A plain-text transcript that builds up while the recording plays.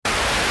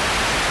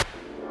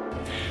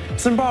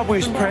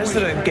Zimbabwe's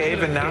president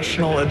gave a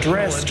national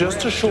address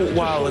just a short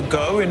while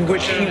ago in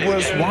which he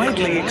was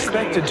widely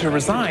expected to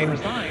resign,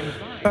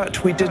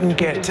 but we didn't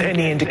get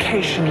any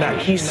indication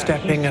that he's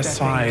stepping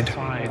aside.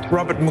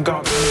 Robert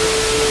Mugabe.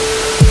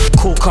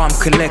 Cool, calm,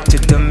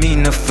 collected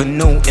demeanor for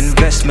new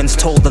investments.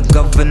 Told the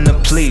governor,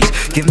 please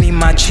give me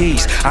my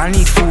cheese. I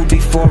need food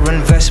before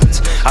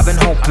investments. I've been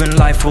hoping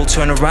life will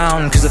turn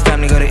around, cause the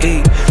family gotta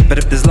eat. But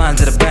if there's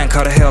lines at the bank,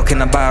 how the hell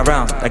can I buy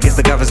around? I guess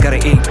the government's gotta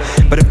eat.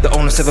 But if the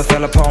onus ever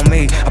fell upon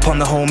me, upon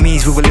the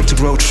homies, we will live to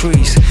grow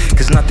trees.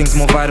 Cause nothing's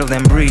more vital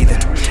than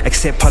breathing,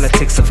 except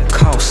politics, of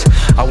course.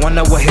 I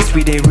wonder what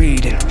history they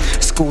reading.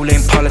 School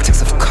ain't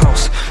politics, of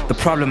course. The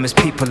problem is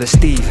people are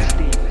Steven.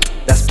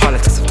 That's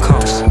politics, of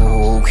course.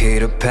 Okay,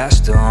 the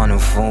pastor on the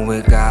phone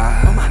with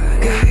God. Oh my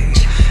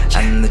God.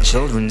 And the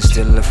children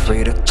still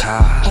afraid of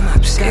cars. Oh my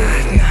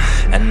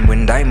God. And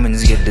when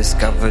diamonds get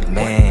discovered,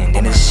 man,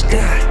 in a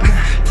state,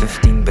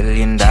 $15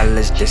 billion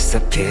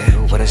disappear.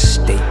 What a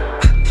state.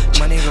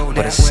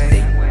 What a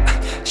state.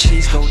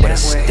 What a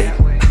state.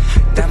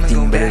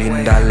 $15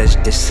 billion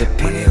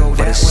disappear.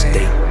 What a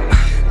state.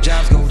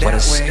 What a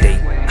state.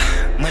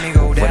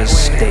 What a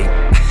state.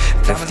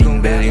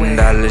 $15 billion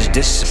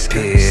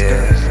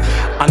disappear.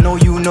 I know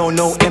you know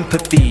no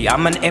empathy.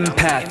 I'm an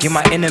empath, you're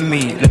my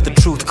enemy. Let the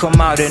truth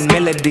come out in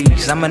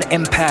melodies. I'm an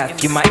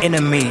empath, you're my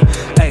enemy.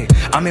 Hey,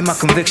 I made my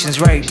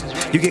convictions right.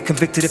 You get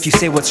convicted if you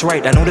say what's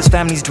right. I know this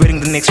family's dreading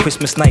the next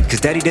Christmas night,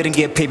 cause daddy didn't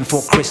get paid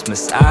before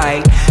Christmas,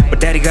 aight. But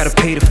daddy gotta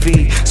pay the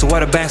fee, so why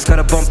the banks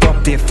gotta bump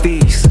up their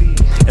fees?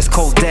 It's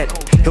cold debt,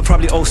 he'll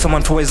probably owe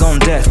someone for his own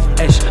death.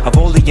 Of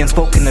all the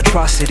unspoken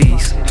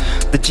atrocities,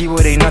 the G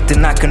word ain't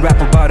nothing I can rap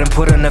about and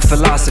put in a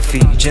philosophy.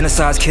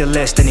 Genocides kill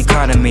less than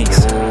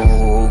economies.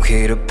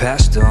 Okay, the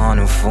pastor on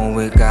the phone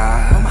with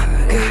God. Oh my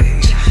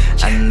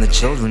God. And the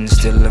children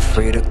still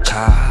afraid of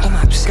cars. Oh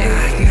my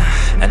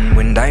God. And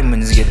when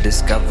diamonds get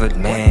discovered,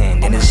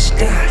 man, in a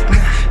state,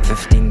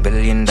 $15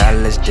 billion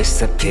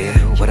disappear.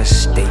 What a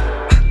state.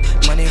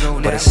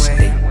 What a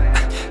state.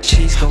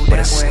 What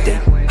a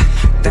state.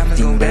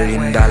 $15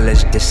 billion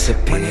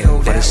disappear.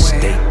 What a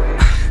state.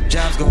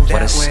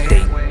 What a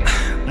state.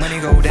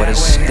 What a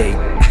state.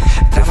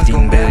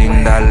 $15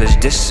 billion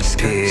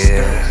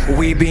disappear.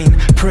 We been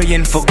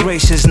praying for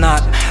graces,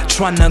 not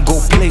trying to go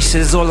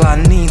places. All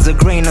I need's a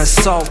grain of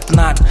salt,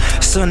 not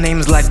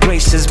surnames like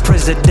Graces.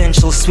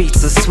 Presidential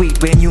suites are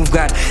sweet when you've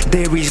got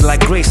dairies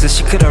like Graces.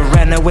 She could've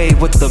ran away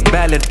with the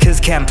ballot, cause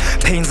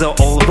campaigns are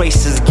all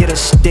races. Get a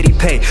steady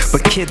pay,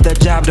 but kid, the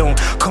job don't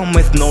come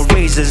with no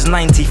raises.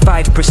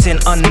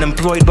 95%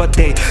 unemployed, but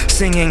they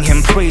singing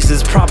him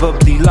praises.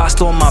 Probably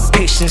lost all my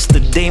patience the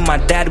day my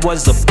dad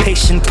was a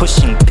patient,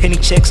 pushing penny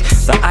checks.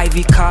 The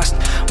IV cost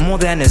more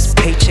than his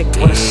paycheck.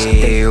 What a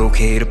state.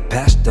 Okay, the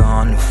pastor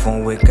on the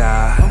phone with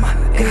God. Oh my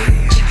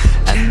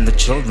God. And the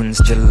children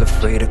still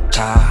afraid of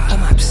cars. Oh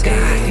my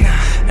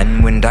God.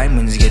 And when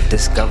diamonds get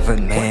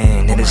discovered,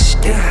 man, in a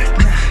state,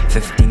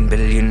 $15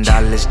 billion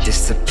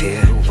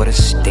disappear. What a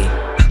state.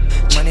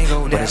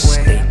 What a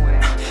state.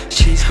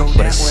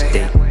 What a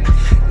state.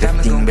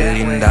 $15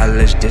 billion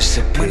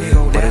disappear.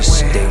 What a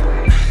state.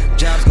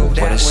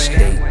 What a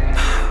state.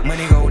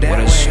 What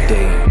a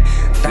state.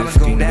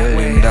 $15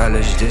 billion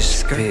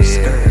disappear.